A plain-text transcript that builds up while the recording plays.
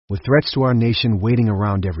With threats to our nation waiting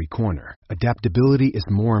around every corner, adaptability is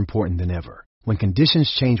more important than ever. When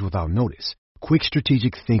conditions change without notice, quick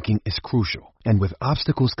strategic thinking is crucial. And with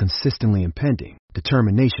obstacles consistently impending,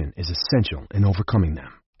 determination is essential in overcoming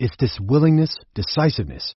them. It's this willingness,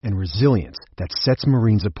 decisiveness, and resilience that sets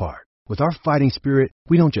Marines apart. With our fighting spirit,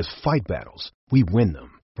 we don't just fight battles, we win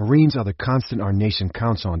them. Marines are the constant our nation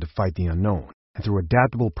counts on to fight the unknown. And through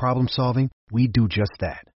adaptable problem solving, we do just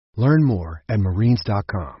that. Learn more at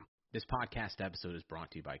marines.com. This podcast episode is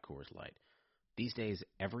brought to you by Coors Light. These days,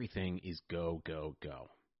 everything is go, go, go.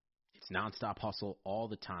 It's nonstop hustle all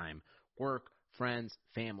the time. Work, friends,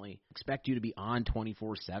 family, expect you to be on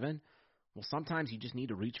 24/7. Well, sometimes you just need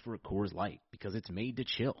to reach for a Coors Light because it's made to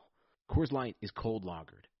chill. Coors Light is cold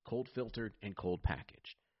lagered, cold filtered, and cold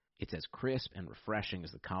packaged. It's as crisp and refreshing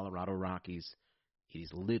as the Colorado Rockies. It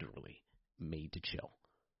is literally made to chill.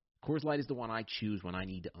 Coors Light is the one I choose when I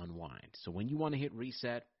need to unwind. So when you want to hit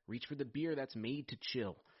reset, reach for the beer that's made to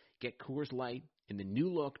chill. Get Coors Light in the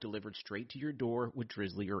new look delivered straight to your door with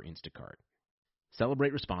Drizzly or Instacart.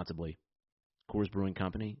 Celebrate responsibly. Coors Brewing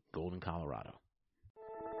Company, Golden, Colorado.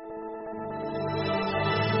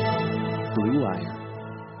 Blue Wire.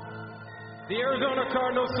 The Arizona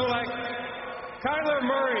Cardinals select Kyler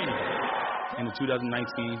Murray. And the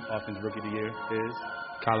 2019 Offensive Rookie of the Year is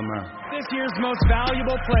Kyler Murray. This year's most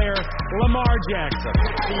valuable player, Lamar Jackson.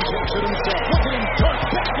 He takes it himself. Look at him turn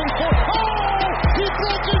back and forth. Oh! He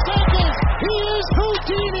broke his ankles. He is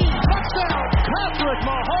Houdini. Touchdown. Patrick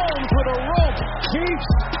Mahomes with a rope. Chiefs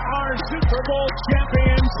are Super Bowl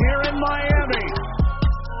champions here in Miami.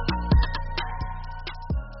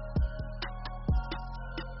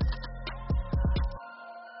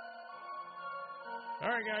 All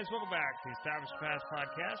right, guys, welcome back to the Establish Pass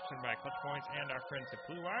podcast, presented by Clutch Points and our friends at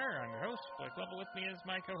Blue Wire. I'm your host, Blake Lovell. With me is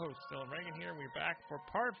my co-host, Dylan Reagan here. We're back for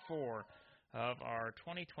part 4 of our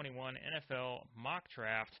 2021 NFL mock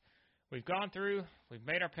draft. We've gone through, we've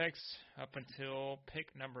made our picks up until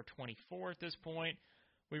pick number 24 at this point.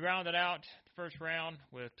 We rounded out the first round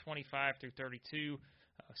with 25 through 32.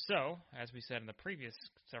 So, as we said in the previous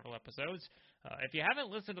several episodes, if you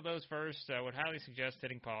haven't listened to those first, I would highly suggest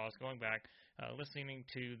hitting pause, going back, listening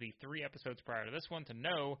to the 3 episodes prior to this one to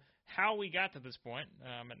know how we got to this point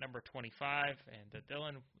at number 25. And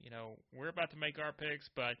Dylan, we're about to make our picks,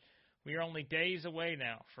 but we are only days away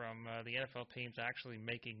now from the NFL teams actually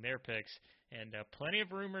making their picks. And plenty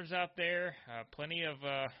of rumors out there, plenty of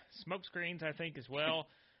smoke screens, I think, as well.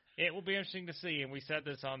 It will be interesting to see, and we said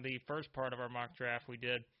this on the first part of our mock draft we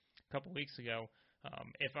did a couple weeks ago.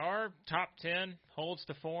 If our top 10 holds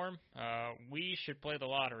to form, we should play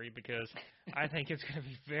the lottery because I think it's going to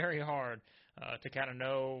be very hard to kind of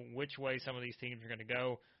know which way some of these teams are going to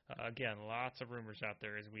go. Again, lots of rumors out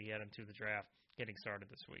there as we head into the draft getting started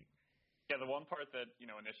this week. Yeah, the one part that,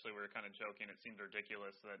 initially we were kind of joking, it seemed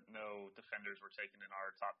ridiculous that no defenders were taken in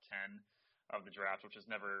our top 10 of the draft, which has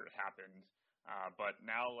never happened. But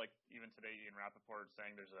now, like even today, Ian Rappaport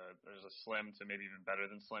saying there's a slim to maybe even better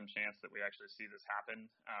than slim chance that we actually see this happen,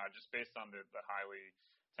 just based on the highly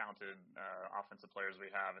talented offensive players we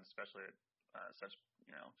have, and especially at such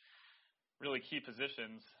really key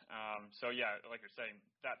positions. So yeah, like you're saying,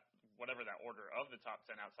 that whatever that order of the top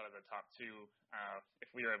 10 outside of the top 2, if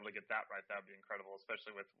we are able to get that right, that would be incredible,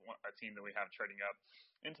 especially with a team that we have trading up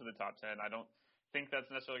into the top 10. I don't think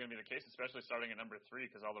that's necessarily going to be the case, especially starting at number 3,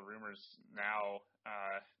 because all the rumors now,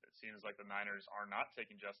 it seems like the Niners are not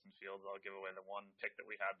taking Justin Fields. They'll give away the one pick that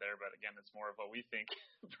we had there, but again, it's more of what we think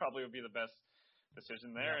probably would be the best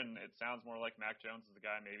decision there, and it sounds more like Mac Jones is the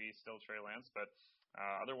guy, maybe still Trey Lance, but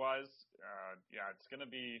otherwise, it's going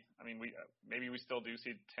to be, maybe we still do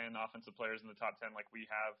see 10 offensive players in the top 10 like we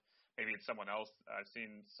have. Maybe it's someone else. I've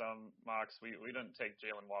seen some mocks. We didn't take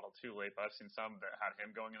Jalen Waddle too late, but I've seen some that had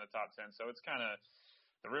him going in the top 10. So it's kind of,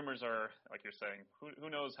 the rumors are, like you're saying, who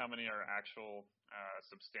knows how many are actual,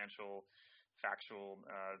 substantial, factual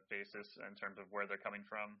basis in terms of where they're coming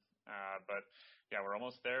from. But yeah, we're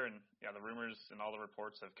almost there. And yeah, the rumors and all the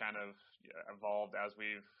reports have kind of evolved as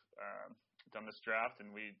we've done this draft.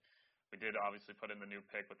 And we did obviously put in the new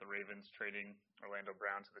pick with the Ravens trading Orlando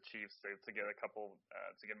Brown to the Chiefs to get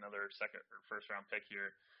to get another second or first round pick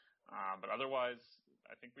here. But otherwise,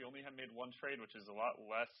 I think we only have made one trade, which is a lot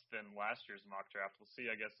less than last year's mock draft. We'll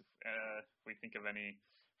see, I guess, if we think of any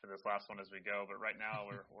for this last one as we go. But right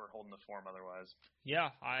now, we're holding the form otherwise.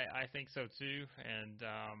 Yeah, I think so too. And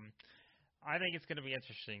I think it's going to be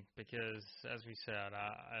interesting because, as we said,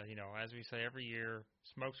 as we say every year,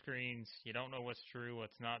 smoke screens, you don't know what's true,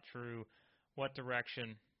 what's not true, what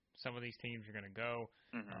direction some of these teams are going to go.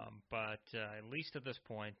 Mm-hmm. But at least at this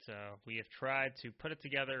point, we have tried to put it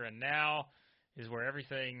together, and now is where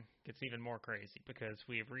everything gets even more crazy because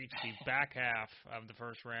we have reached the back half of the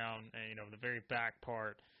first round, and, the very back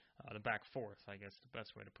part, the back fourth, I guess is the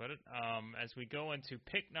best way to put it, as we go into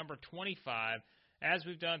pick number 25. As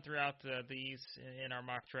we've done throughout these in our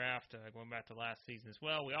mock draft, going back to last season as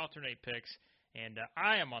well, we alternate picks, and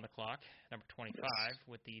I am on the clock, number 25,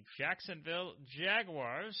 with the Jacksonville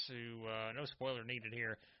Jaguars, who, no spoiler needed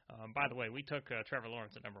here. By the way, we took Trevor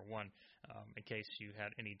Lawrence at number 1, in case you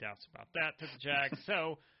had any doubts about that, to the Jags.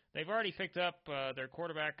 So they've already picked up their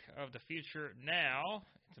quarterback of the future. Now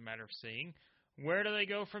it's a matter of seeing where do they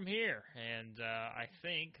go from here. And I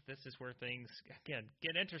think this is where things, again,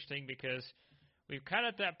 get interesting because we've kind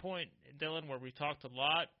of at that point, Dylan, where we've talked a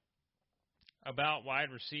lot about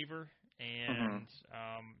wide receiver and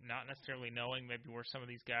not necessarily knowing maybe where some of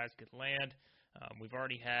these guys could land. We've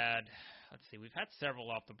already had, we've had several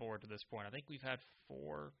off the board to this point. I think we've had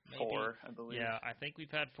 4, maybe. 4, I believe. Yeah, I think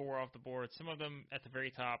we've had 4 off the board. Some of them at the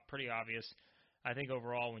very top, pretty obvious, I think,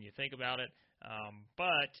 overall, when you think about it.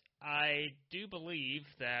 But I do believe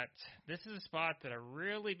that this is a spot that I've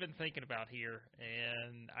really been thinking about here,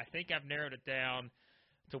 and I think I've narrowed it down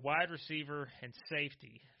to wide receiver and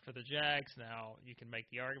safety for the Jags. Now, you can make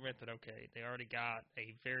the argument that, okay, they already got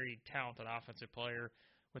a very talented offensive player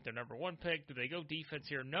with their number 1 pick. Do they go defense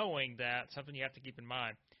here, knowing that something you have to keep in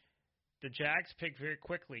mind? The Jags pick very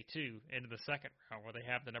quickly, too, into the second round, where they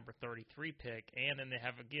have the number 33 pick, and then they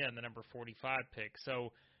have, again, the number 45 pick.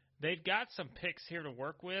 So they've got some picks here to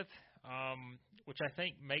work with, which I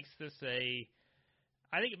think makes this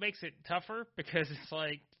I think it makes it tougher because it's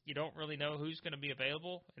like you don't really know who's going to be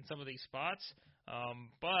available in some of these spots.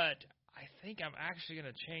 But I think I'm actually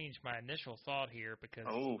going to change my initial thought here because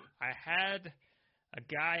I had a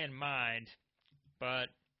guy in mind, but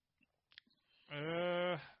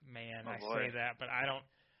say that, but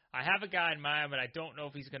I have a guy in mind, but I don't know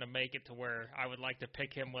if he's going to make it to where I would like to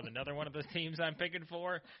pick him with another one of the teams I'm picking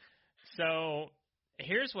for. So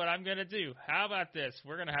here's what I'm going to do. How about this?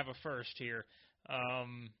 We're going to have a first here.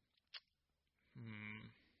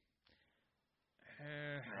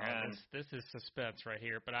 This is suspense right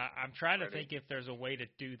here, but I'm trying to think if there's a way to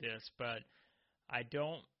do this, but I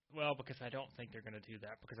don't. Well, because I don't think they're going to do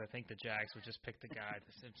that, because I think the Jags would just pick the guy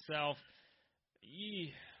himself.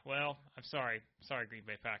 Well, I'm sorry, Green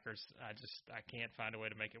Bay Packers. I can't find a way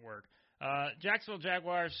to make it work. Jacksonville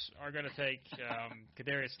Jaguars are going to take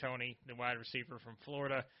Kadarius Toney, the wide receiver from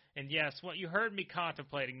Florida. And yes, what you heard me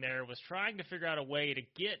contemplating there was trying to figure out a way to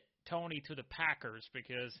get Toney to the Packers,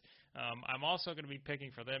 because I'm also going to be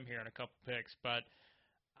picking for them here in a couple picks. But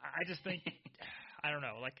I just think, I don't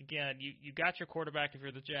know. Like, again, you got your quarterback if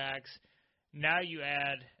you're the Jags. Now you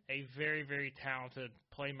add a very, very talented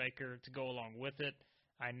playmaker to go along with it.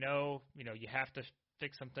 I know, you have to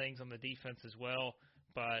fix some things on the defense as well,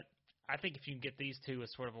 but I think if you can get these two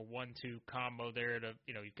as sort of a 1-2 combo there to,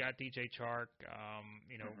 you've got DJ Chark,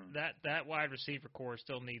 that wide receiver core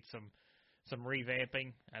still needs some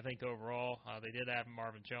revamping. I think overall, they did have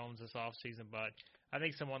Marvin Jones this offseason, but I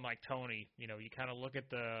think someone like Toney, you kind of look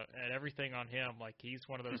at everything on him, like he's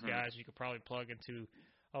one of those guys you could probably plug into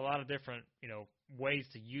a lot of different, ways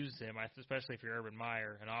to use him, especially if you're Urban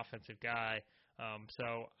Meyer, an offensive guy.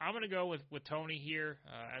 So I'm going to go with Toney here.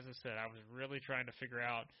 As I said, I was really trying to figure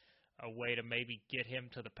out a way to maybe get him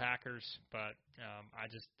to the Packers, but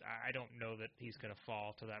I don't know that he's going to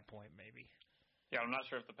fall to that point maybe. Yeah, I'm not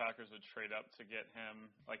sure if the Packers would trade up to get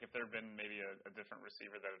him. Like, if there had been maybe a different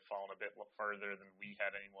receiver that had fallen a bit further than we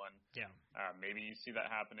had anyone, maybe you see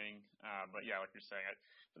that happening. But, yeah, like you're saying,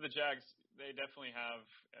 for the Jags, they definitely have,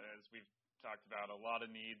 as we've talked about, a lot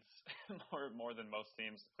of needs, more than most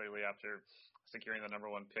teams, clearly, after securing the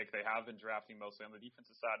number 1 pick. They have been drafting mostly on the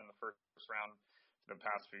defensive side in the first round for the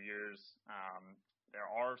past few years. There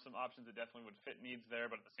are some options that definitely would fit needs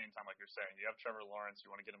there, but at the same time, like you're saying, you have Trevor Lawrence,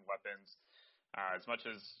 you want to get him weapons. As much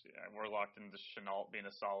as we're locked into Shenault being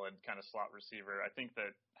a solid kind of slot receiver, I think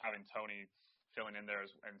that having Toney filling in there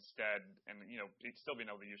instead, and he'd still being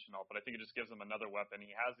able to use Shenault, but I think it just gives him another weapon.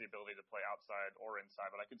 He has the ability to play outside or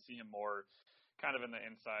inside, but I could see him more kind of in the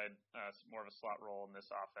inside, more of a slot role in this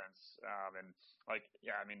offense.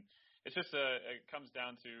 It's just it comes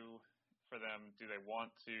down to, for them, do they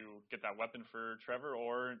want to get that weapon for Trevor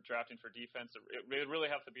or drafting for defense? It really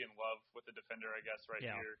have to be in love with the defender, I guess,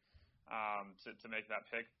 here. To make that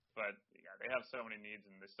pick. But yeah, they have so many needs,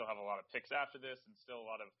 and they still have a lot of picks after this and still a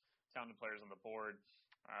lot of talented players on the board.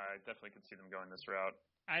 I definitely could see them going this route.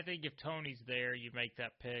 I think if Toney's there, you make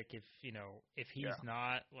that pick. If he's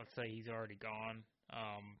not, let's say he's already gone,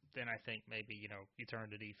 then I think maybe, you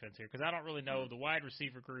turn to defense here. Because I don't really know the wide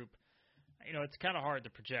receiver group. It's kind of hard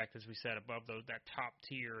to project, as we said, above that top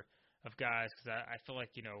tier of guys, because I feel like,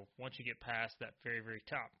 once you get past that very, very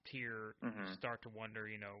top tier, you start to wonder,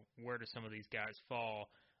 where do some of these guys fall?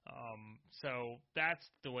 So that's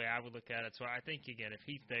the way I would look at it. So I think, again, if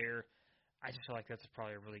he's there, I just feel like that's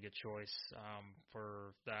probably a really good choice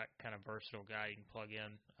for that kind of versatile guy you can plug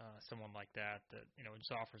in, someone like that just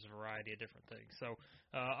offers a variety of different things. So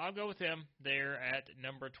I'll go with him there at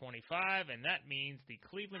number 25, and that means the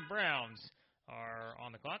Cleveland Browns are on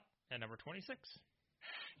the clock at number 26.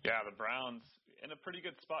 Yeah, the Browns in a pretty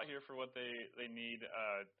good spot here for what they need.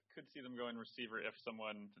 Could see them going receiver if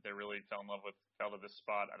someone that they really fell in love with fell to this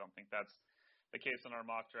spot. I don't think that's the case in our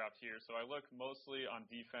mock draft here. So I look mostly on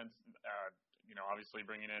defense. Obviously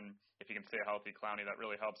bringing in, if you can stay healthy, Clowney, that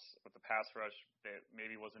really helps with the pass rush. That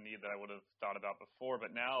maybe was a need that I would have thought about before,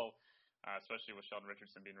 but now, especially with Sheldon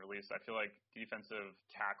Richardson being released, I feel like defensive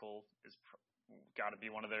tackle is got to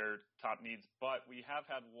be one of their top needs. But we have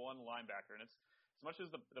had one linebacker, and it's as much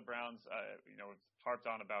as the Browns, harped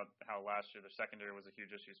on about how last year their secondary was a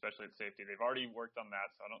huge issue, especially at safety. They've already worked on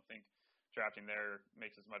that, so I don't think drafting there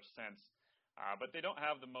makes as much sense. But they don't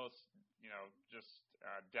have the most,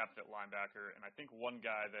 depth at linebacker. And I think one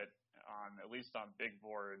guy that at least on big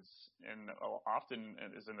boards often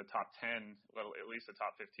is in the top 10, at least the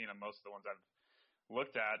top 15 on most of the ones I've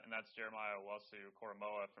looked at, and that's Jeremiah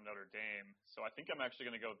Owusu-Koramoah from Notre Dame. So I think I'm actually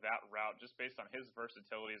going to go that route just based on his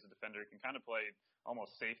versatility as a defender. He can kind of play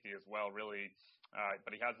almost safety as well, really.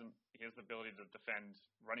 But he has the ability to defend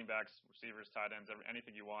running backs, receivers, tight ends,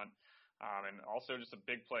 anything you want. And also just a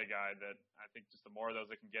big play guy that I think just the more of those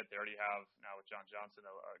they can get, they already have now with John Johnson,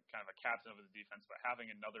 a kind of a captain of the defense, but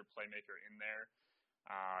having another playmaker in there,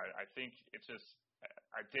 I think it's just,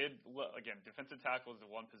 I did look, again, defensive tackle is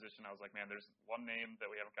the one position I was like, man, there's one name that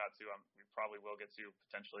we haven't got to. We probably will get to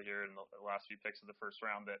potentially here in the last few picks of the first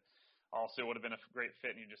round that also would have been a great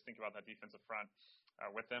fit, and you just think about that defensive front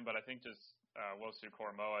with them. But I think just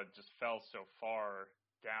Owusu-Koramoah just fell so far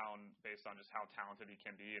down based on just how talented he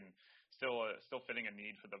can be, and still fitting a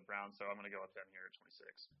need for the Browns. So I'm going to go with them here at 26.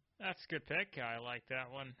 That's a good pick. I like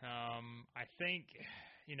that one. I think,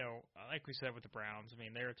 like we said with the Browns, I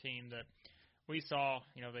mean, they're a team that we saw,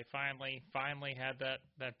 they finally had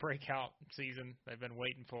that breakout season they've been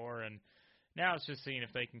waiting for, and now it's just seeing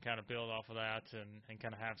if they can kind of build off of that and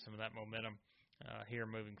kind of have some of that momentum here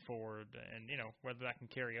moving forward, and whether that can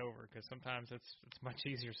carry over, because sometimes it's much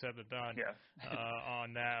easier said than done. Yeah.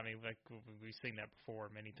 On that. I mean, like we've seen that before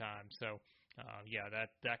many times. So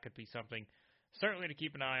that could be something certainly to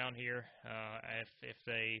keep an eye on here. If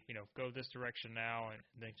they go this direction now and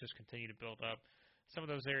they just continue to build up some of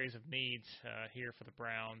those areas of needs here for the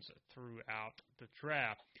Browns throughout the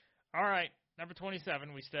draft. All right. Number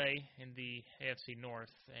 27, we stay in the AFC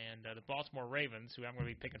North, and the Baltimore Ravens, who I'm going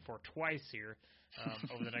to be picking for twice here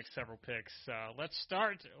over the next several picks. Let's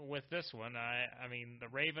start with this one. I mean, the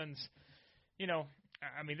Ravens,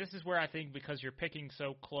 this is where I think because you're picking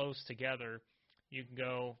so close together, you can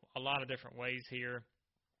go a lot of different ways here.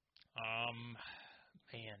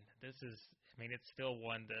 It's still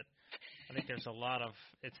one that I think there's a lot of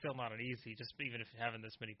 – it's still not an easy, just even if having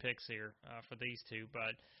this many picks here for these two,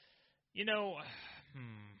 but –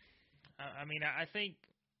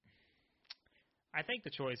 I think the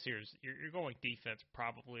choice here is you're going defense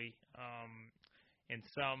probably in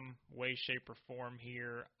some way, shape, or form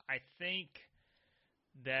here. I think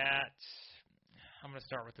that I'm going to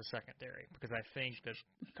start with the secondary because I think that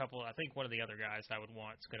one of the other guys I would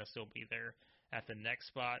want is going to still be there at the next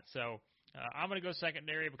spot. So I'm going to go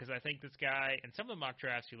secondary because I think this guy, in some of the mock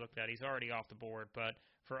drafts you looked at, he's already off the board, but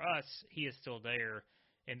for us, he is still there.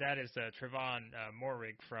 And that is Trevon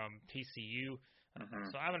Moehrig from TCU.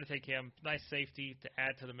 So I'm going to take him. Nice safety to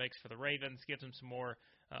add to the mix for the Ravens. Gives them some more,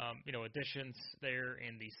 additions there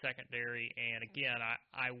in the secondary. And again,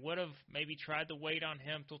 I would have maybe tried to wait on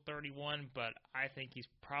him till 31, but I think he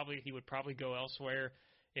would probably go elsewhere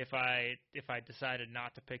if I decided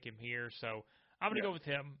not to pick him here. So I'm going to go with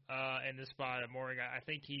him in this spot at Moehrig. I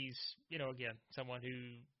think he's, again, someone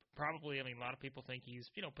who. Probably, a lot of people think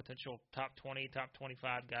he's, potential top 20, top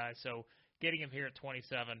 25 guy. So getting him here at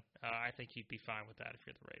 27, I think you'd be fine with that if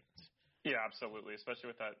you're the Ravens. Yeah, absolutely.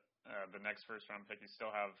 Especially with that, the next first round pick, you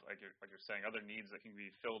still have, like you're saying, other needs that can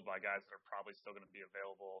be filled by guys that are probably still going to be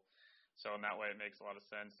available. So in that way, it makes a lot of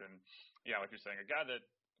sense. And yeah, like you're saying, a guy that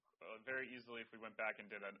very easily, if we went back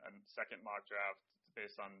and did a second mock draft,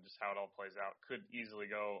 based on just how it all plays out, could easily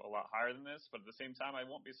go a lot higher than this. But at the same time, I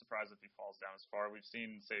won't be surprised if he falls down as far. We've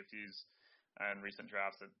seen safeties in recent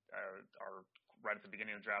drafts that are right at the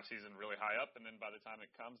beginning of the draft season really high up, and then by the time it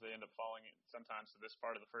comes, they end up falling sometimes to this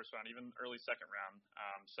part of the first round, even early second round.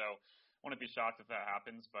 So I wouldn't be shocked if that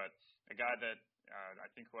happens. But a guy that I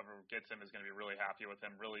think whoever gets him is going to be really happy with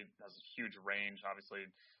him. Really has a huge range, obviously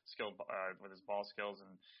skilled with his ball skills,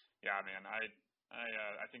 and yeah, man,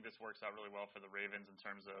 I think this works out really well for the Ravens in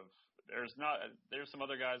terms of there's some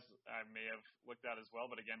other guys I may have looked at as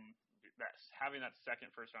well, but again, having that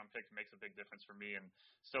second first-round pick makes a big difference for me, and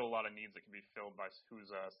still a lot of needs that can be filled by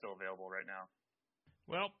who's still available right now.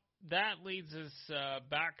 Well, that leads us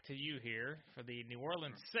back to you here for the New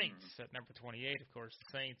Orleans Saints at number 28. Of course, the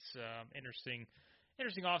Saints, interesting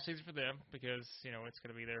offseason for them because, it's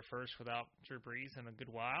going to be their first without Drew Brees in a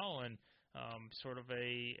good while, and sort of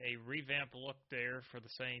a revamped look there for the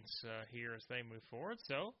Saints here as they move forward.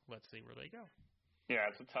 So let's see where they go. Yeah,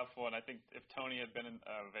 it's a tough one. I think if Tony had been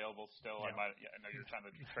available still, I know you're trying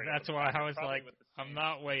to trade. That's why I was like, I'm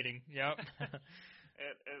not waiting. Yep.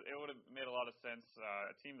 It would have made a lot of sense.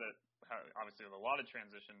 A team that obviously with a lot of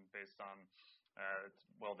transition based on it's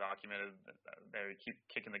well documented. They keep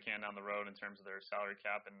kicking the can down the road in terms of their salary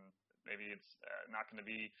cap, and maybe it's not going to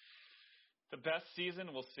be the best season.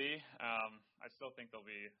 We'll see. I still think they'll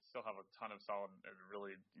still have a ton of solid,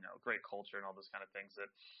 really great culture and all those kind of things that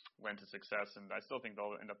lend to success. And I still think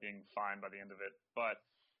they'll end up being fine by the end of it. But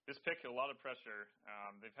this pick, a lot of pressure.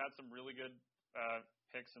 They've had some really good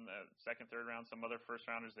picks in the second, third round. Some other first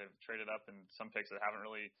rounders they've traded up, and some picks that haven't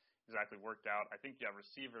really exactly worked out. I think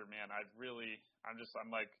receiver, man. I'm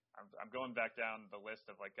going back down the list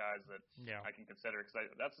of like guys that I can consider because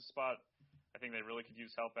that's a spot I think they really could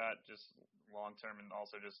use help at just long term and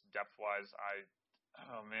also just depth wise.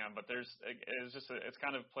 But it's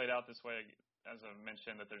kind of played out this way as I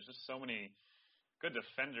mentioned that there's just so many good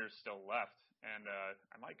defenders still left, and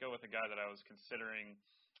I might go with a guy that I was considering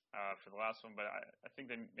for the last one, but I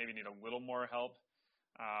think they maybe need a little more help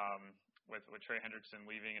with Trey Hendrickson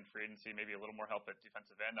leaving in free agency, maybe a little more help at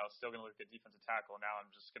defensive end. I was still going to look at defensive tackle, and now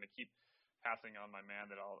I'm just going to keep passing on my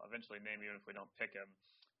man that I'll eventually name even if we don't pick him.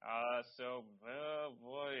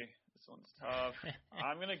 Boy, this one's tough.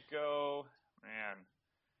 I'm going to go,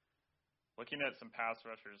 looking at some pass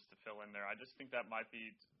rushers to fill in there. I just think that might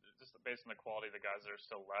be, just based on the quality of the guys that are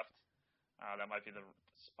still left, that might be the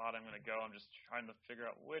spot I'm going to go. I'm just trying to figure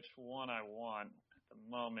out which one I want at the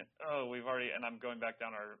moment. And I'm going back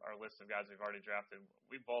down our list of guys we've already drafted.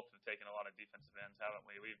 We both have taken a lot of defensive ends, haven't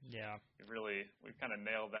we? We've kind of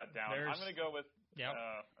nailed that down. I'm going to go with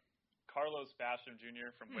Carlos Basham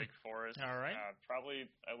Jr. from Wake Forest. All right. Probably,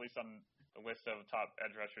 at least on the list of top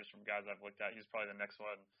edge rushers from guys I've looked at, he's probably the next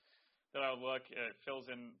one that I would look. It fills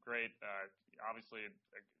in great. Obviously,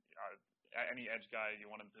 any edge guy,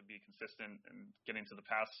 you want him to be consistent and getting to the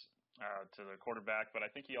pass to the quarterback. But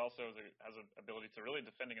I think he also has an ability to really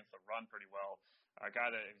defend against the run pretty well. A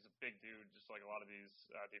guy that is a big dude, just like a lot of these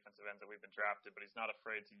defensive ends that we've been drafted, but he's not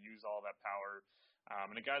afraid to use all that power.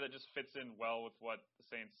 And a guy that just fits in well with what the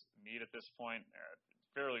Saints need at this point.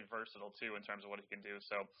 Fairly versatile too in terms of what he can do.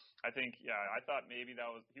 So I think, I thought maybe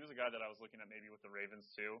he was a guy that I was looking at maybe with the Ravens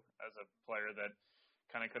too as a player that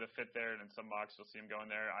kind of could have fit there, and in some mocks you'll see him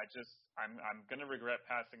going there. I'm going to regret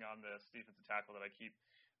passing on this defensive tackle that I keep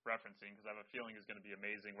referencing because I have a feeling he's going to be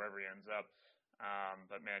amazing wherever he ends up.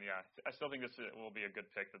 But man, I still think this will be a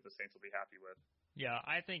good pick that the Saints will be happy with. Yeah,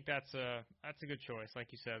 I think that's a good choice.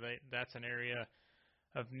 Like you said, that's an area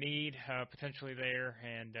of need potentially there,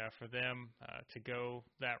 and for them to go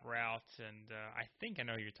that route. And I think I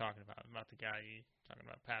know who you're talking about the guy you're talking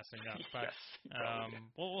about passing up. But yes,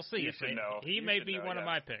 we'll see. He may be one of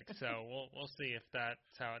my picks, so we'll see if that's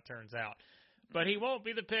how it turns out. But he won't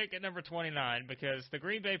be the pick at number 29 because the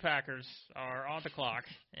Green Bay Packers are on the clock.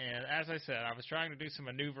 And as I said, I was trying to do some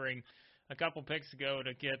maneuvering a couple picks ago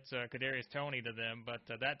to get Kadarius Toney to them, but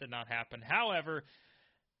that did not happen. However,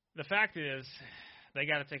 the fact is, they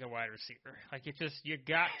got to take a wide receiver. You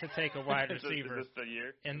got to take a wide receiver is this the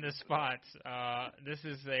year? In this spot. This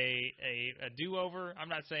is a do-over. I'm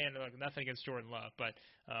not saying nothing against Jordan Love, but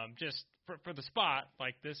just for the spot,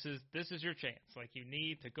 this is your chance. You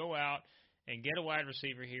need to go out and get a wide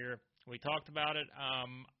receiver here. We talked about it.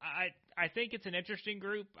 I think it's an interesting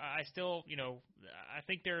group. I still, I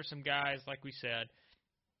think there are some guys, like we said,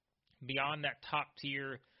 beyond that top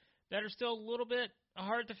tier that are still a little bit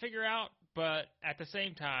hard to figure out. But at the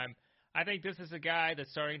same time, I think this is a guy that's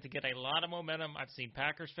starting to get a lot of momentum. I've seen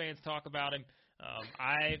Packers fans talk about him.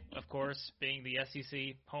 I, of course, being the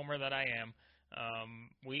SEC homer that I am,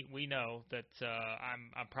 we know that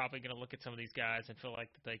I'm probably going to look at some of these guys and feel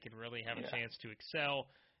like that they can really have a chance to excel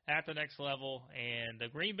at the next level. And the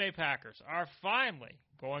Green Bay Packers are finally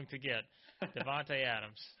going to get Davante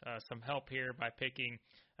Adams some help here by picking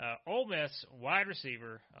Ole Miss wide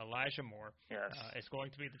receiver Elijah Moore. Yes. It's going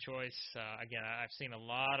to be the choice. Again, I've seen a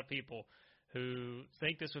lot of people who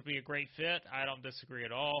think this would be a great fit. I don't disagree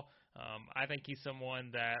at all. I think he's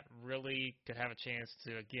someone that really could have a chance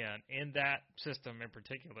to, again, in that system in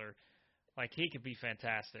particular, like he could be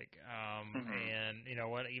fantastic. And you know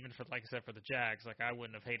what, even for, like I said, for the Jags, like I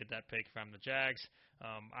wouldn't have hated that pick if I'm the Jags.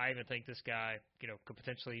 I even think this guy, you know, could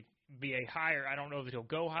potentially be a higher, I don't know that he'll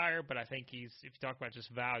go higher, but I think he's, if you talk about just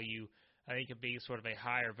value, I think it'd be sort of a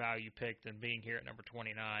higher value pick than being here at number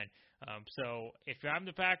 29. So if I'm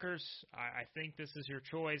the Packers, I think this is your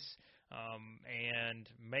choice. And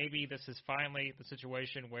maybe this is finally the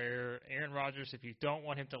situation where Aaron Rodgers, if you don't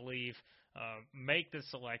want him to leave, make this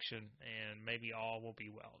selection, and maybe all will be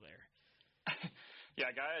well there. Yeah,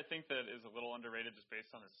 a guy I think that is a little underrated just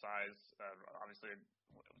based on his size. Obviously,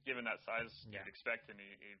 given that size, you'd expect, and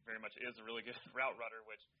he very much is a really good route runner,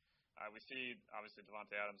 which we see, obviously,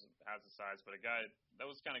 Devontae Adams has the size, but a guy,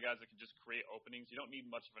 those kind of guys that can just create openings. You don't need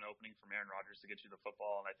much of an opening from Aaron Rodgers to get you the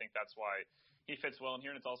football, and I think that's why he fits well in here,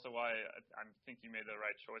 and it's also why I think you made the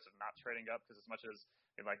right choice of not trading up, because as much as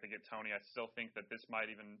they'd like to get Tony, I still think that this might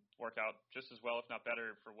even work out just as well, if not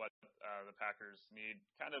better, for what the Packers need,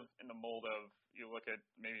 kind of in the mold of, you look at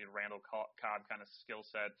maybe Randall Cobb kind of skill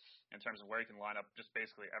set in terms of where he can line up just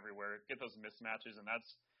basically everywhere, get those mismatches, and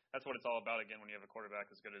that's what it's all about, again, when you have a quarterback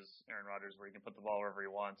as good as Aaron Rodgers, where he can put the ball wherever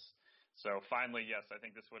he wants. So finally, yes, I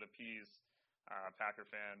think this would appease Packer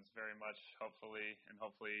fans very much, hopefully, and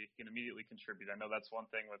hopefully he can immediately contribute. I know that's one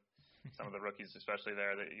thing with some of the rookies, especially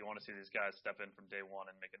there, that you want to see these guys step in from day one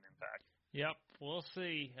and make an impact. Yep, we'll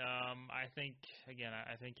see. I think, again,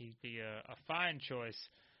 I think he'd be a fine choice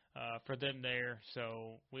for them there,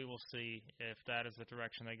 so we will see if that is the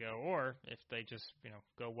direction they go, or if they just, you know,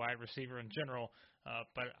 go wide receiver in general.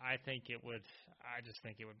 But I just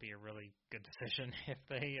think it would be a really good decision if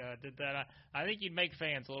they did that. I think you'd make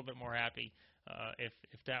fans a little bit more happy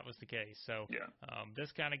if that was the case. So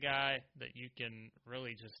this kind of guy that you can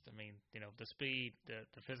really just, I mean, you know, the speed,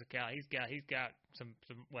 the physicality, he's got some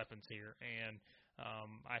weapons here, and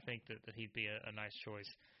I think that he'd be a nice choice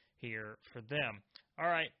here for them. All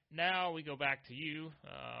right, now we go back to you,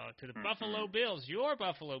 to the Buffalo Bills, your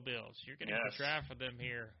Buffalo Bills. You're getting the draft for them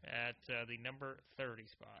here at the number 30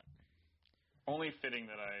 spot. Only fitting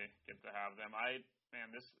that I get to have them.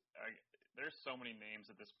 There's so many names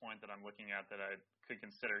at this point that I'm looking at that I could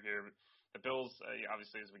consider here. The Bills,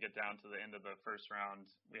 obviously, as we get down to the end of the first round,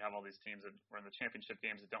 we have all these teams that were in the championship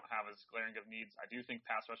games that don't have as glaring of needs. I do think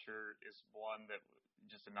pass rusher is one that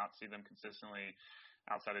just did not see them consistently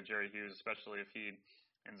outside of Jerry Hughes, especially if he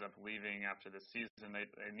ends up leaving after this season. They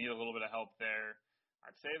need a little bit of help there.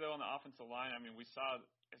 I'd say, though, on the offensive line, I mean, we saw,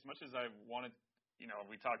 as much as I wanted, you know,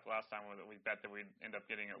 we talked last time that we bet that we'd end up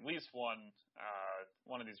getting at least one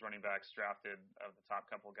of these running backs drafted of the top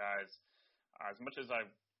couple guys. As much as I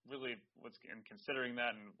really was considering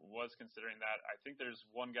that, I think there's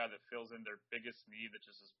one guy that fills in their biggest need that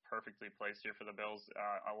just is perfectly placed here for the Bills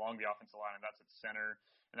along the offensive line, and that's at center,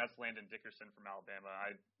 and that's Landon Dickerson from Alabama.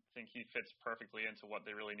 I think he fits perfectly into what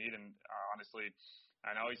they really need, and honestly,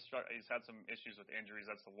 I know he's had some issues with injuries.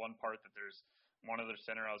 That's the one part that there's one other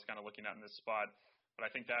center I was kind of looking at in this spot, but I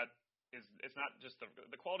think that it's not just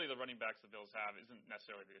the quality of the running backs the Bills have isn't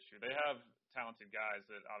necessarily the issue. They have talented guys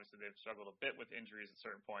that obviously they've struggled a bit with injuries at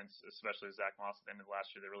certain points, especially Zach Moss at the end of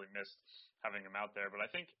last year. They really missed having him out there. But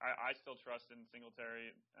I think I still trust in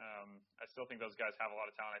Singletary. I still think those guys have a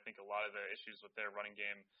lot of talent. I think a lot of the issues with their running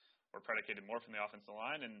game were predicated more from the offensive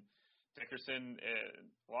line. And Dickerson,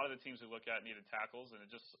 a lot of the teams we look at needed tackles, and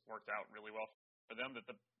it just worked out really well for them that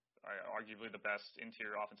arguably the best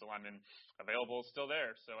interior offensive lineman available is still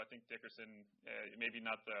there. So I think Dickerson, maybe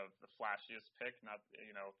not the flashiest pick, not,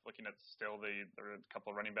 you know, looking at still the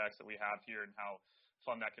couple of running backs that we have here and how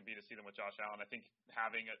fun that could be to see them with Josh Allen. I think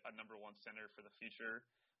having a number one center for the future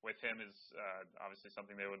with him is obviously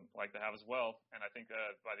something they would like to have as well. And I think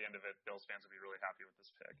by the end of it, Bills fans will be really happy with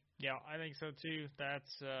this pick. Yeah, I think so too.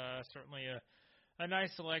 That's certainly a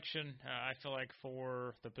nice selection, I feel like,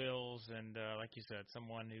 for the Bills, and like you said,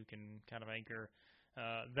 someone who can kind of anchor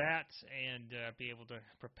that and be able to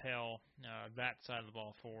propel that side of the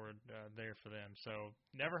ball forward there for them. So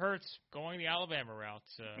never hurts going the Alabama route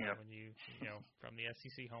when you know, from the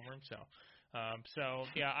SEC homer himself. So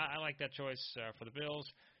yeah, I like that choice for the Bills.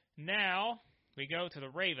 Now we go to the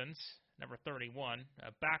Ravens, number 31,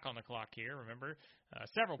 back on the clock here. Remember,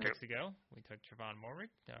 several picks ago, we took Trevon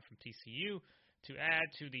Moehrig from TCU to add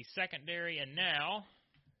to the secondary, and now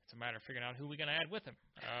it's a matter of figuring out who we're going to add with him,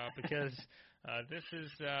 because this is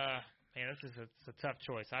a tough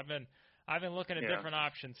choice. I've been looking at different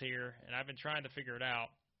options here, and I've been trying to figure it out.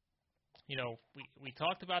 You know, we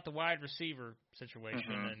talked about the wide receiver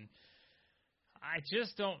situation, and I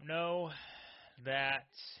just don't know that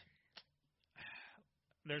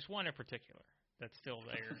there's one in particular that's still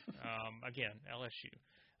there. Again, LSU,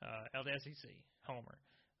 SEC, Homer.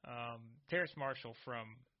 Terrace Marshall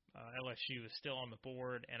from LSU is still on the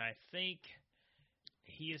board, and I think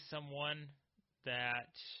he is someone that,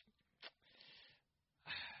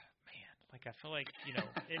 I feel like,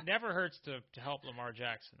 it never hurts to help Lamar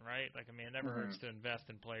Jackson, right? It never hurts to invest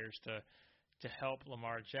in players to help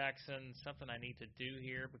Lamar Jackson. Something I need to do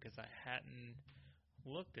here because I hadn't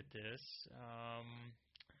looked at this.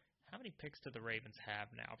 How many picks do the Ravens have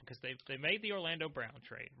now? Because they made the Orlando Brown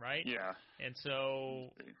trade, right? Yeah. And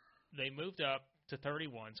so they moved up to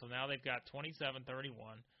 31. So now they've got 27,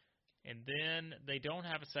 31. And then they don't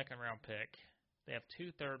have a second-round pick. They have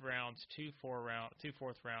 2 third rounds, 2 fourth round, 2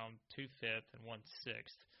 fifth, and 1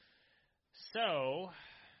 sixth. So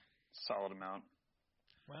solid amount.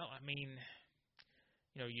 Well, you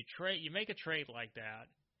make a trade like that,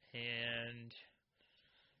 and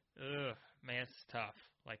man, it's tough.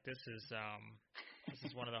 This is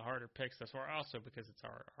one of the harder picks thus far, also because it's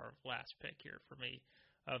our last pick here for me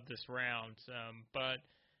of this round. But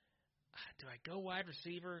do I go wide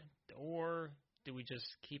receiver, or do we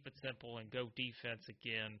just keep it simple and go defense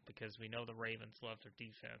again, because we know the Ravens love their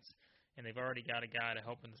defense, and they've already got a guy to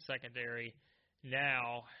help in the secondary.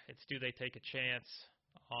 Now it's, do they take a chance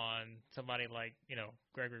on somebody like,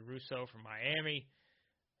 Gregory Rousseau from Miami?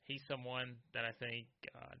 He's someone that I think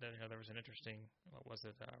there was an interesting,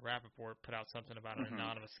 Rappaport put out something about an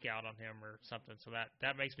anonymous scout on him or something. So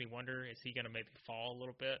that makes me wonder, is he going to maybe fall a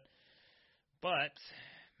little bit? But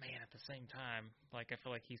man, at the same time, I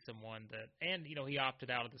feel like he's someone that, and he opted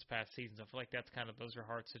out of this past season. So I feel like those are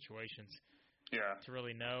hard situations. Yeah. To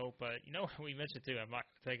really know. But we mentioned too, I'm not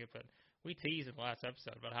going to take it, but we teased in the last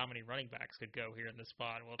episode about how many running backs could go here in this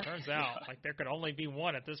spot. Well, it turns out there could only be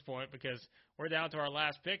one at this point, because we're down to our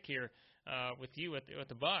last pick here with you with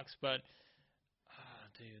the Bucs. But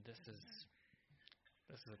dude, this is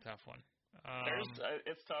a tough one.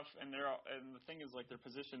 It's tough, and the thing is, their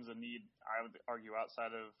positions of need, I would argue,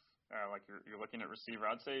 outside of you're looking at receiver,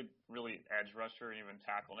 I'd say really edge rusher and even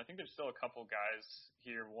tackle. And I think there's still a couple guys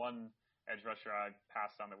here. One edge rusher I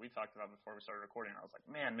passed on that we talked about before we started recording. I was like,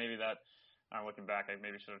 man, maybe that. Looking back, I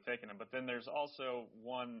maybe should have taken him. But then there's also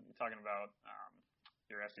one, talking about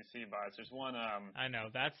your SEC bias. There's one. I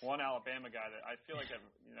know that's one Alabama guy that I feel like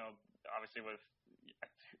obviously with.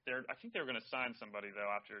 I think they were going to sign somebody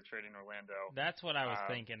though after trading Orlando. That's what I was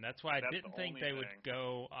thinking. That's why I didn't think they would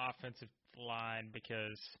go offensive line,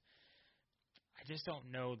 because I just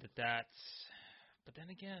don't know that that's. But then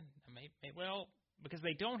again, because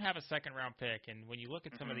they don't have a second-round pick, and when you look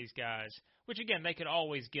at some of these guys, which again they could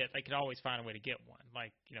always find a way to get one. As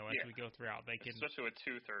we go throughout, they can, especially with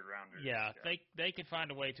 2 third-rounders. Yeah, they could find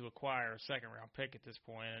a way to acquire a second-round pick at this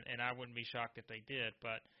point, and I wouldn't be shocked if they did.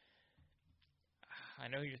 But I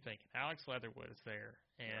know who you're thinking. Alex Leatherwood is there,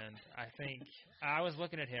 and I think I was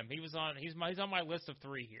looking at him. He's on my list of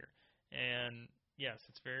 3 here, and yes,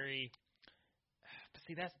 it's very.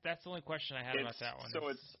 See, that's the only question I had about that one. So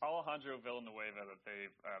it's Alejandro Villanueva that they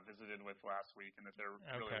visited with last week, and that they're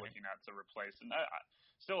really looking at to replace. And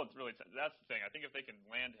it's really that's the thing. I think if they can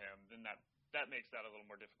land him, then that makes that a little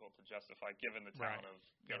more difficult to justify, given the talent of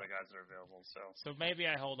the other guys that are available. So maybe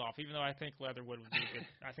I hold off, even though I think Leatherwood would be good.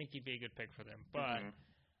 I think he'd be a good pick for them, but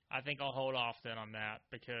I think I'll hold off then on that,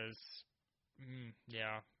 because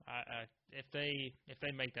if they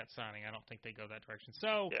make that signing, I don't think they go that direction.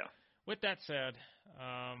 So. Yeah. With that said,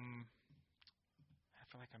 I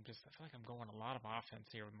feel like I'm going a lot of offense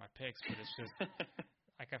here with my picks, but it's just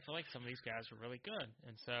I feel like some of these guys are really good,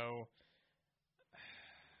 and so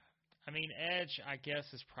edge, I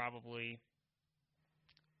guess, is probably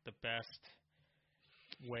the best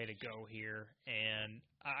way to go here, and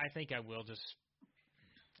I think I will just.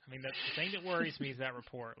 The thing that worries me is that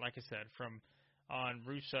report, like I said, on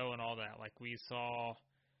Rousseau and all that, we saw.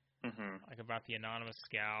 About the anonymous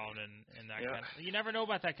scout and that kind of. You never know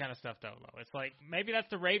about that kind of stuff, though. It's maybe that's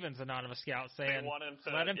the Ravens' anonymous scout saying,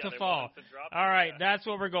 let him to fall. All right, that's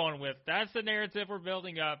what we're going with. That's the narrative we're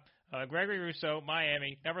building up. Gregory Rousseau,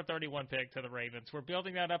 Miami, number 31 pick to the Ravens. We're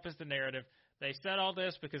building that up as the narrative. They said all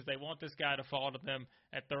this because they want this guy to fall to them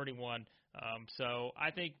at 31. So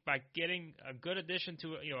I think by getting a good addition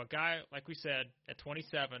to a guy, like we said, at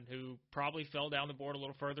 27, who probably fell down the board a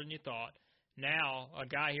little further than you thought, now a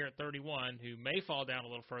guy here at 31 who may fall down a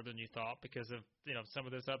little further than you thought because of some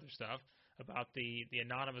of this other stuff about the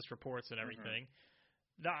anonymous reports and everything.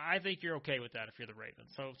 I think you're okay with that if you're the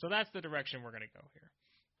Ravens. So that's the direction we're going to go here.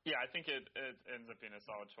 Yeah, I think it ends up being a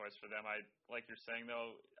solid choice for them. Like you're saying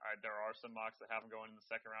though, there are some mocks that have him going in the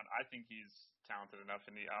second round. I think he's talented enough,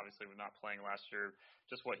 and he obviously was not playing last year.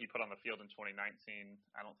 Just what he put on the field in 2019,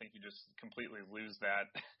 I don't think you just completely lose that.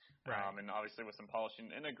 Right. And obviously with some polishing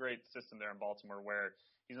in a great system there in Baltimore, where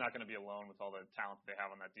he's not going to be alone with all the talent that they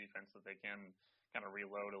have on that defense that they can kind of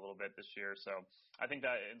reload a little bit this year. So I think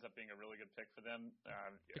that ends up being a really good pick for them.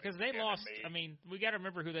 Because they lost, I mean, we got to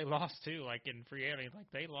remember who they lost to, like in free agency.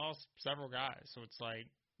 Like they lost several guys. So it's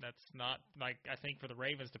like, that's not like, I think for the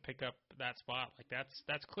Ravens to pick up that spot, like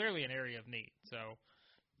that's clearly an area of need. So.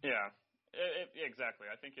 Yeah,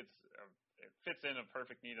 exactly. I think it fits in a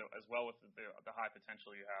perfect need as well with the high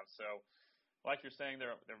potential you have. So like you're saying,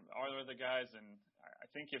 there are other guys, and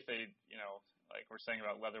I think if they, like we're saying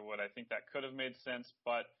about Leatherwood, I think that could have made sense.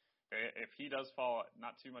 But if he does fall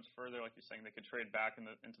not too much further, like you're saying, they could trade back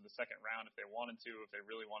into the second round if they wanted to, if they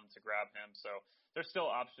really wanted to grab him. So there's still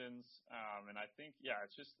options, and I think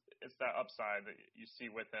it's that upside that you see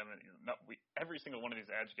with him. And every single one of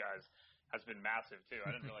these edge guys has been massive too.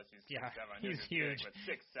 I didn't realize he's 6'7". I knew he's he was huge.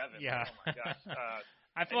 big, but 6'7". Yeah. Oh my gosh.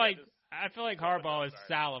 I feel like Harbaugh is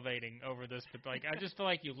salivating over this, but like I just feel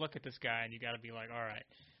like you look at this guy and you got to be like, all right,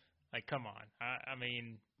 like come on. I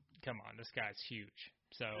mean, come on, this guy's huge.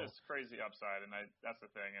 So it's crazy upside, and that's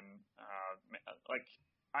the thing. And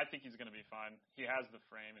I think he's going to be fine. He has the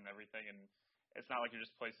frame and everything, and it's not like you're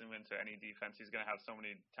just placing him into any defense. He's going to have so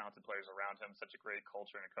many talented players around him, such a great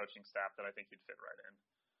culture and a coaching staff that I think he'd fit right in.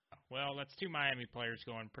 Well, that's two Miami players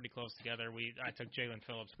going pretty close together. I took Jalen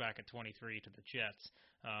Phillips back at 23 to the Jets.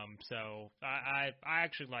 So I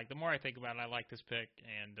actually like, the more I think about it, I like this pick.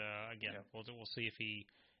 And again, we'll see if he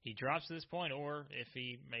drops to this point or if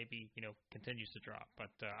he maybe continues to drop.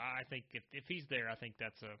 But I think if he's there, I think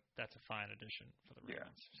that's a fine addition for the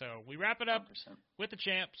Ravens. Yeah. So we wrap it up 100%. With the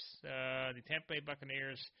champs, the Tampa Bay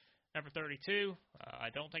Buccaneers, number 32.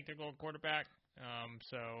 I don't think they're going quarterback.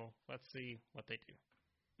 So let's see what they do.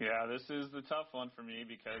 Yeah, this is the tough one for me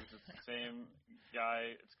because it's the same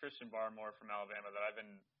guy. It's Christian Barmore from Alabama that I've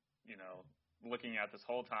been, looking at this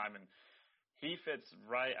whole time, and he fits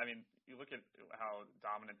right. I mean, you look at how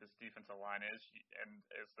dominant this defensive line is, and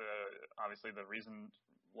it's obviously the reason,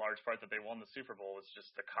 large part, that they won the Super Bowl was just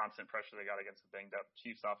the constant pressure they got against the banged-up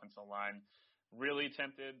Chiefs offensive line. Really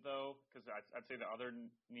tempted, though, because I'd say the other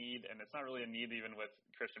need, and it's not really a need even with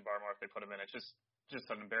Christian Barmore if they put him in, it's just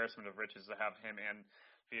an embarrassment of riches to have him and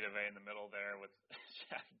Vita Vea in the middle there with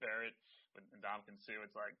Shaq Barrett and Ndamukong Suh.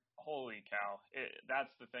 It's like, holy cow. That's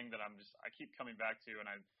the thing that I keep coming back to, and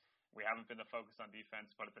we haven't been the focus on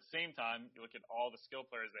defense, but at the same time, you look at all the skill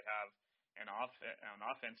players they have on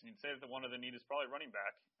offense, and you'd say that one of the need is probably running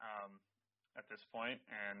back at this point,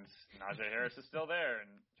 and Najee Harris is still there,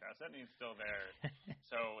 and Travis Etienne's still there.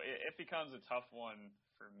 So it becomes a tough one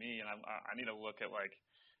for me, and I need to look at, like,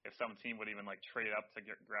 if some team would even, like, trade up to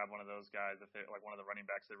grab one of those guys, if they, like, one of the running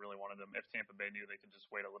backs they really wanted them, if Tampa Bay knew they could just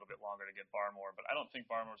wait a little bit longer to get Barmore. But I don't think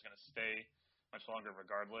Barmore's going to stay much longer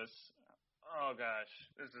regardless. Oh, gosh.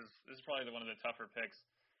 This is probably one of the tougher picks.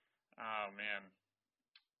 Oh, man.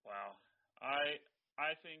 Wow.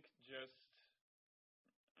 I think just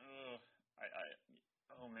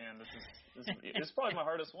oh, man, this is probably my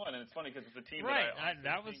hardest one, and it's funny because it's a team right.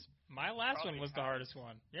 that was my last one was the hardest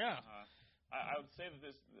one. Yeah. I would say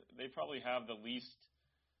that they probably have the least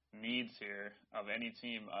needs here of any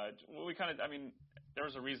team. There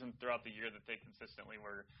was a reason throughout the year that they consistently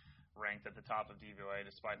were ranked at the top of DVOA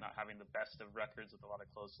despite not having the best of records with a lot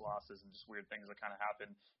of close losses and just weird things that kind of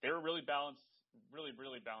happened. They were really balanced, really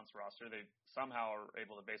balanced roster. They somehow are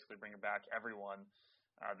able to basically bring back everyone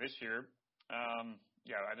this year.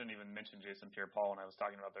 I didn't even mention Jason Pierre-Paul when I was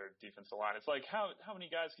talking about their defensive line. It's like, how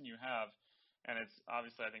many guys can you have? And it's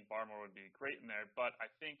obviously, I think Barmore would be great in there. But I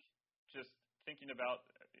think just thinking about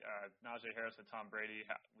Najee Harris and Tom Brady,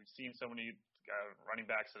 we've seen so many running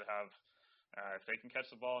backs that have, if they can catch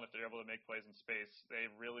the ball and if they're able to make plays in space, they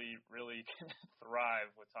really can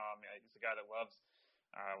thrive with Tom. He's a guy that loves,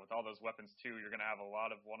 with all those weapons too, you're going to have a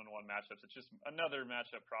lot of one-on-one matchups. It's just another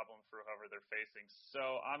matchup problem for whoever they're facing.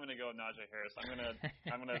 So I'm going to go with Najee Harris. I'm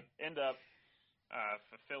going to end up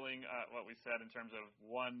fulfilling what we said in terms of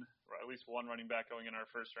at least one running back going in our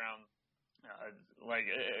first round.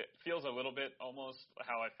 It feels a little bit almost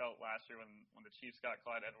how I felt last year when the Chiefs got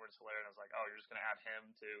Clyde Edwards-Helaire, and I was like, oh, you're just going to add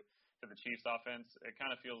him to the Chiefs offense. It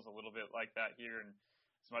kind of feels a little bit like that here. And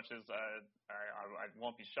as much as I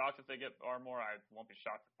won't be shocked if they get Barmore, I won't be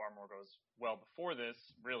shocked if Barmore goes well before this,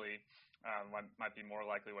 really. Might be more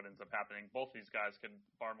likely what ends up happening. Both these guys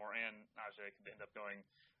Barmore and Najee could end up going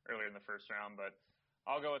earlier in the first round, but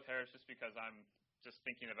I'll go with Harris just because I'm just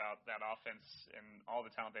thinking about that offense and all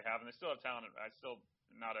the talent they have, and they still have talent. I still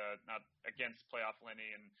not against playoff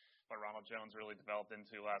Lenny and what Ronald Jones really developed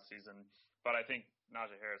into last season. But I think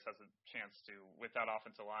Najee Harris has a chance to, with that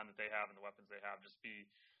offensive line that they have and the weapons they have, just be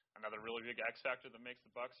another really big X factor that makes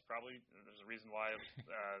the Bucs probably. There's a reason why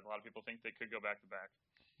a lot of people think they could go back to back.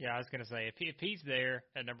 Yeah, I was going to say if he's there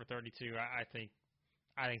at number 32, I think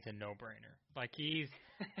it's a no-brainer. Like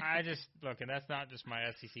I just look, and that's not just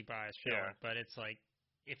my SEC bias showing, but it's like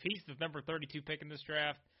if he's the number 32 pick in this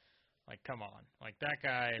draft, like come on, like that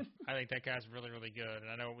guy. I think that guy's really, really good.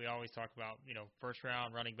 And I know we always talk about first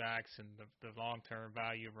round running backs and the long-term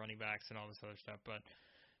value of running backs and all this other stuff, but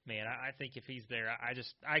man, I think if he's there,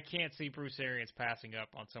 I can't see Bruce Arians passing up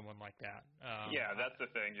on someone like that. Yeah, that's the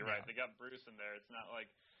thing. You're right. They got Bruce in there. It's not like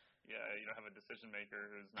you don't have a decision maker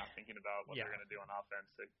who's not thinking about what they're going to do on offense.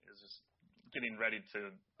 It is just getting ready to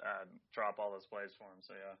drop all those plays for him.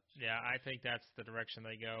 So yeah, I think that's the direction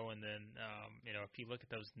they go. And then if you look at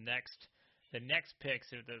those the next picks,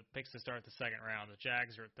 the picks to start the second round, the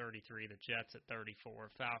Jags are at 33, the Jets at 34,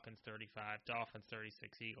 Falcons 35, Dolphins 36,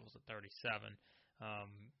 Eagles at 37.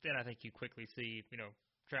 Then I think you quickly see,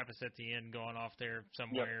 Travis Etienne going off there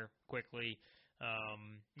somewhere quickly. I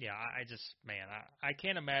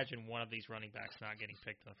can't imagine one of these running backs not getting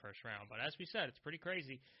picked in the first round. But as we said, it's pretty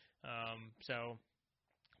crazy. So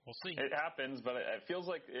we'll see. It happens, but it feels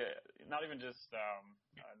like not even just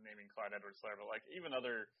naming Clyde Edwards-Helaire, but like even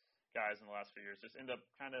other guys in the last few years just end up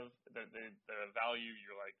kind of the value.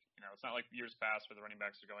 You're like, it's not like years past where the running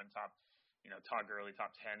backs are going top, Todd Gurley,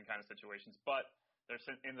 top 10 kind of situations, but there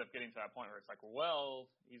ends up getting to that point where it's like, well,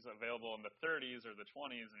 he's available in the 30s or the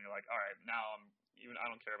 20s, and you're like, all right, now I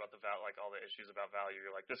don't care about like all the issues about value.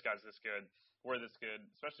 You're like, this guy's this good, we're this good,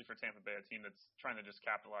 especially for Tampa Bay, a team that's trying to just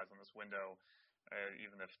capitalize on this window,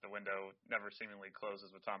 even if the window never seemingly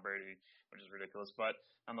closes with Tom Brady, which is ridiculous. But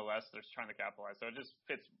nonetheless, they're trying to capitalize, so it just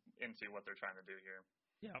fits into what they're trying to do here.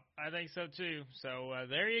 Yeah, I think so too. So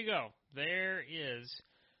there you go. There is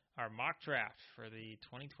our mock draft for the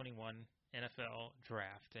 2021 NFL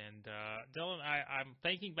draft. And Dylan, I'm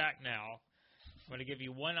thinking back now. I'm going to give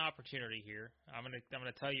you one opportunity here. I'm going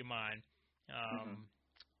to tell you mine.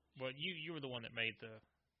 Well, you were the one that made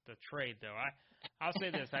the trade, though. I'll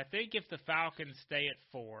say this: I think if the Falcons stay at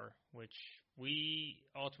 4, which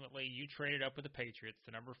you traded up with the Patriots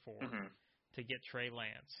to number 4 to get Trey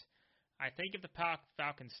Lance. I think if the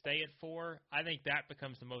Falcons stay at 4, I think that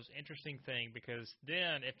becomes the most interesting thing, because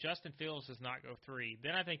then if Justin Fields does not go 3,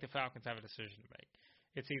 then I think the Falcons have a decision to make.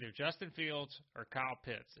 It's either Justin Fields or Kyle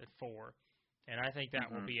Pitts at 4, and I think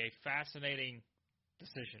that will be a fascinating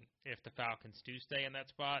decision if the Falcons do stay in that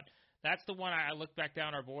spot. That's the one I look back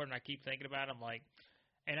down our board and I keep thinking about it. I'm like,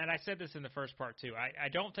 and I said this in the first part too, I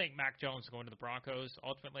don't think Mac Jones is going to the Broncos.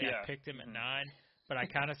 Ultimately, I picked him at 9, but I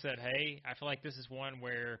kind of said, hey, I feel like this is one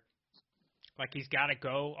where like he's got to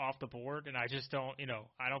go off the board, and I just don't,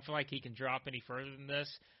 I don't feel like he can drop any further than this.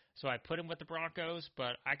 So I put him with the Broncos,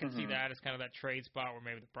 but I can see that as kind of that trade spot where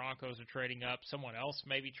maybe the Broncos are trading up. Someone else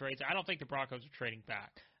maybe trades. I don't think the Broncos are trading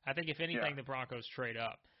back. I think if anything, the Broncos trade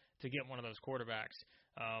up to get one of those quarterbacks.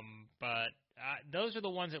 But those are the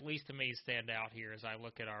ones, at least to me, stand out here as I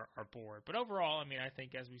look at our board. But overall, I mean, I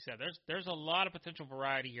think, as we said, there's a lot of potential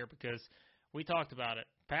variety here, because we talked about it.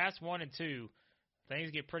 Past 1 and 2,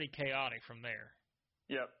 things get pretty chaotic from there.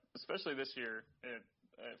 Yep, especially this year.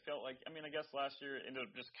 It felt like, I guess last year it ended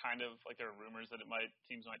up just kind of like there were rumors that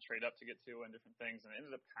teams might trade up to get 2 and different things, and it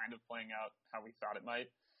ended up kind of playing out how we thought it might.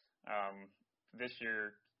 This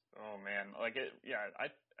year, oh man,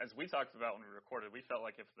 as we talked about when we recorded, we felt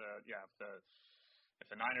like if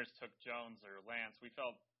the Niners took Jones or Lance, we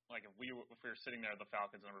felt like if we were sitting there at the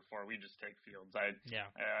Falcons number 4, we'd just take Fields. I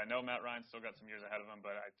know Matt Ryan's still got some years ahead of him,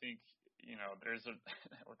 but I think there's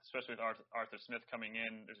especially with Arthur Smith coming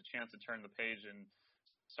in, there's a chance to turn the page and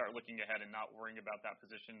start looking ahead and not worrying about that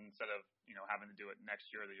position instead of having to do it next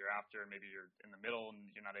year or the year after, and maybe you're in the middle and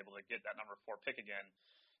you're not able to get that number 4 pick again.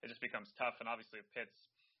 It just becomes tough. And obviously if Pitts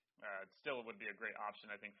still would be a great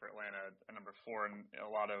option, I think, for Atlanta at number 4, and a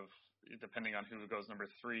lot of, depending on who goes number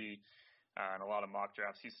 3, and a lot of mock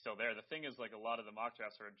drafts, he's still there. The thing is, like, a lot of the mock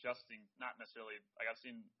drafts are adjusting, not necessarily, like I've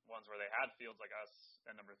seen ones where they had Fields like us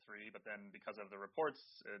at number 3, but then because of the reports,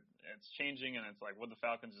 it's changing, and it's like, would the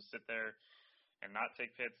Falcons just sit there and not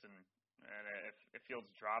take Pitts? And if Fields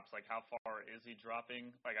drops, like, how far is he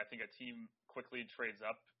dropping? Like, I think a team quickly trades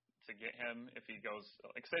up to get him if he goes,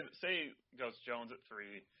 like, say goes Jones at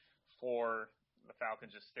 3, 4, the Falcons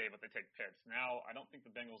just stay, but they take Pitts. Now, I don't think the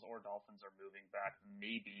Bengals or Dolphins are moving back.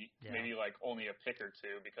 Maybe like only a pick or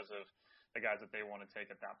 2 because of the guys that they want to take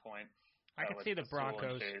at that point. I could see the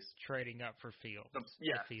Broncos trading up for Fields. So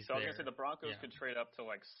I was going to say the Broncos could trade up to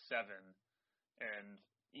like 7 and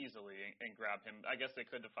easily and grab him. I guess they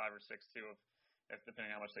could to 5 or 6 too, if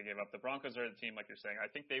depending on how much they gave up. The Broncos are the team, like you're saying. I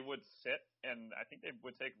think they would sit, and I think they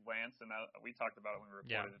would take Lance. And we talked about it when we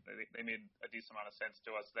reported it. They made a decent amount of sense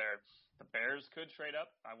to us there. The Bears could trade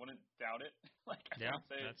up. I wouldn't doubt it. I would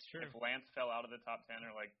say that's true. If Lance fell out of the top 10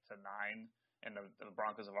 or like to 9, and the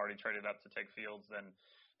Broncos have already traded up to take Fields, then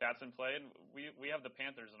that's in play. And we have the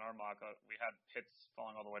Panthers in our mock. We had Pitts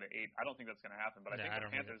falling all the way to 8. I don't think that's going to happen, but I think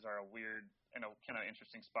the Panthers are a weird and a kind of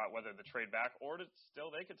interesting spot, whether the trade back or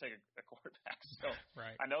they could take a quarterback. So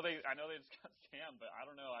right. I know they just got Sam, but I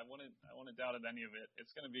don't know. I wouldn't doubt any of it.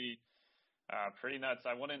 It's going to be pretty nuts.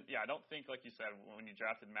 I don't think, like you said, when you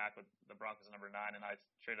drafted Mac with the Broncos at number 9 and I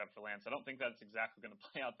traded up for Lance, I don't think that's exactly going to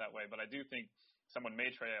play out that way, but I do think someone may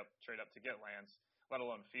trade up to get Lance, let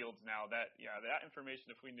alone Fields now. That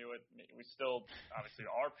information, if we knew it, we still, obviously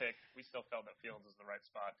our pick, we still felt that Fields is the right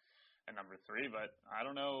spot at number 3, but I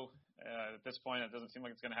don't know. At this point, it doesn't seem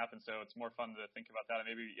like it's going to happen, so it's more fun to think about that.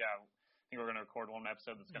 And maybe, I think we're going to record one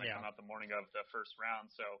episode that's going to come out the morning of the first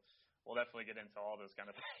round, so we'll definitely get into all those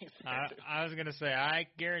kind of things. I was going to say,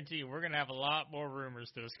 I guarantee we're going to have a lot more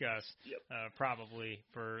rumors to discuss probably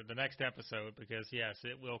for the next episode because, yes,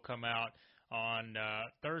 it will come out on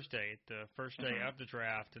Thursday, the first day of the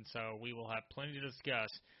draft, and so we will have plenty to discuss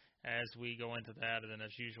as we go into that. And then,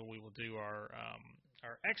 as usual, we will do our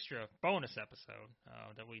extra bonus episode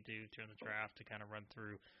that we do during the draft to kind of run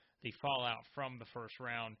through the fallout from the first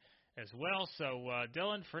round as well. So,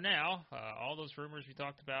 Dylan, for now, all those rumors we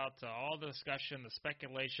talked about, all the discussion, the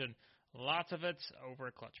speculation, lots of it's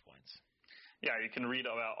over at Clutch Points. Yeah, you can read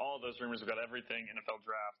about all those rumors. We've got everything NFL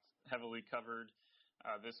draft heavily covered.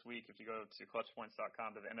 This week, if you go to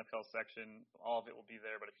clutchpoints.com to the NFL section, all of it will be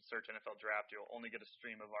there. But if you search NFL Draft, you'll only get a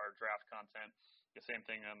stream of our draft content. The same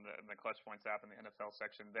thing on the Clutch Points app in the NFL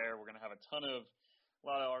section there. We're going to have a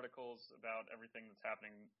lot of articles about everything that's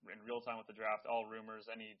happening in real time with the draft, all rumors,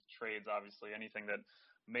 any trades, obviously, anything that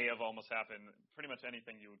may have almost happened. Pretty much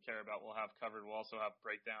anything you would care about we'll have covered. We'll also have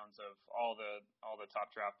breakdowns of all the top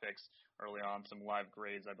draft picks early on, some live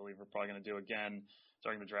grades I believe we're probably going to do again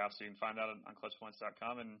during the draft, so you can find out on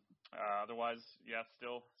clutchpoints.com. And otherwise,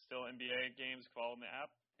 still NBA games following the app,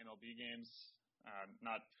 MLB games.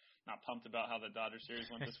 Not pumped about how the Dodgers series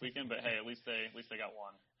went this weekend, but hey, at least they got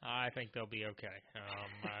one. I think they'll be okay.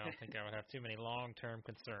 I don't think I would have too many long-term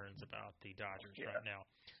concerns about the Dodgers right now.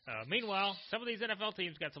 Meanwhile, some of these NFL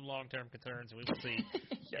teams got some long-term concerns, and we will see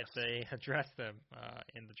if they address them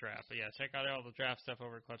in the draft. But, check out all the draft stuff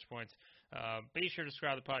over at Clutch Points. Be sure to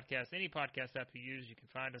subscribe to the podcast. Any podcast app you use, you can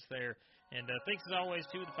find us there. And thanks, as always,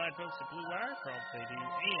 to the fine folks at Blue Wire for all they do.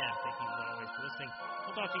 And thank you, as always, for listening.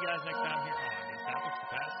 We'll talk to you guys next time here on the Establish the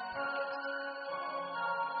Pass podcast.